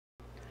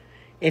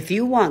If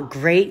you want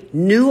great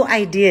new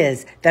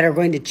ideas that are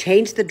going to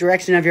change the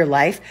direction of your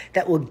life,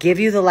 that will give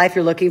you the life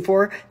you're looking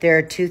for, there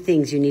are two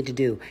things you need to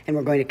do, and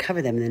we're going to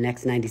cover them in the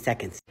next 90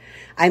 seconds.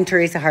 I'm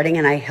Teresa Harding,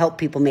 and I help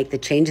people make the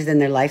changes in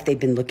their life they've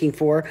been looking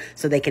for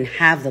so they can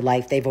have the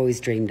life they've always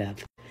dreamed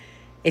of.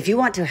 If you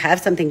want to have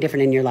something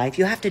different in your life,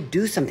 you have to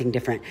do something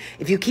different.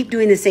 If you keep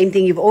doing the same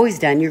thing you've always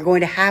done, you're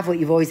going to have what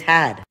you've always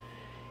had.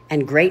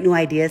 And great new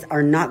ideas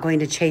are not going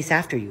to chase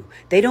after you.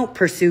 They don't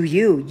pursue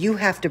you. You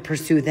have to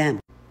pursue them.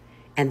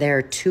 And there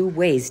are two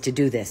ways to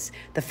do this.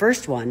 The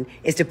first one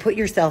is to put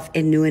yourself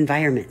in new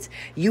environments.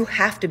 You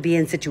have to be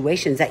in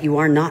situations that you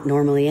are not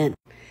normally in.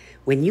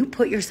 When you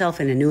put yourself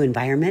in a new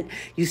environment,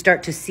 you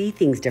start to see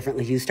things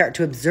differently. You start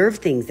to observe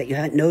things that you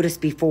haven't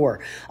noticed before.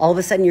 All of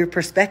a sudden, your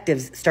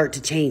perspectives start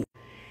to change.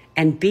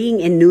 And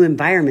being in new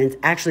environments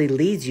actually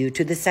leads you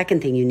to the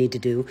second thing you need to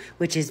do,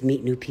 which is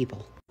meet new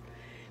people.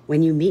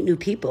 When you meet new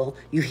people,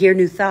 you hear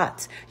new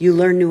thoughts, you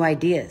learn new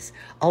ideas.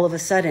 All of a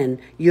sudden,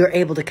 you're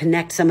able to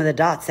connect some of the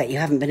dots that you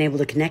haven't been able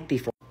to connect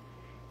before.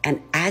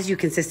 And as you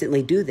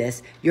consistently do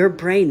this, your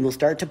brain will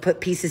start to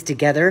put pieces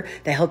together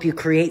that help you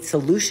create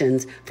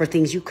solutions for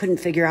things you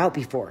couldn't figure out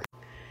before.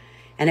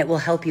 And it will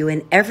help you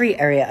in every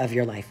area of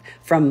your life,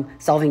 from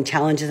solving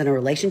challenges in a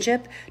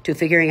relationship to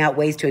figuring out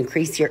ways to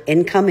increase your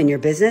income in your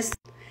business.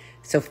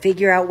 So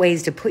figure out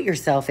ways to put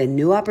yourself in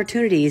new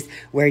opportunities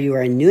where you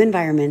are in new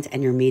environments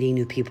and you're meeting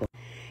new people.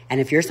 And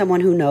if you're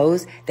someone who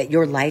knows that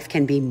your life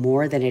can be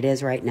more than it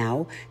is right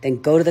now,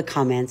 then go to the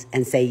comments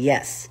and say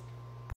yes.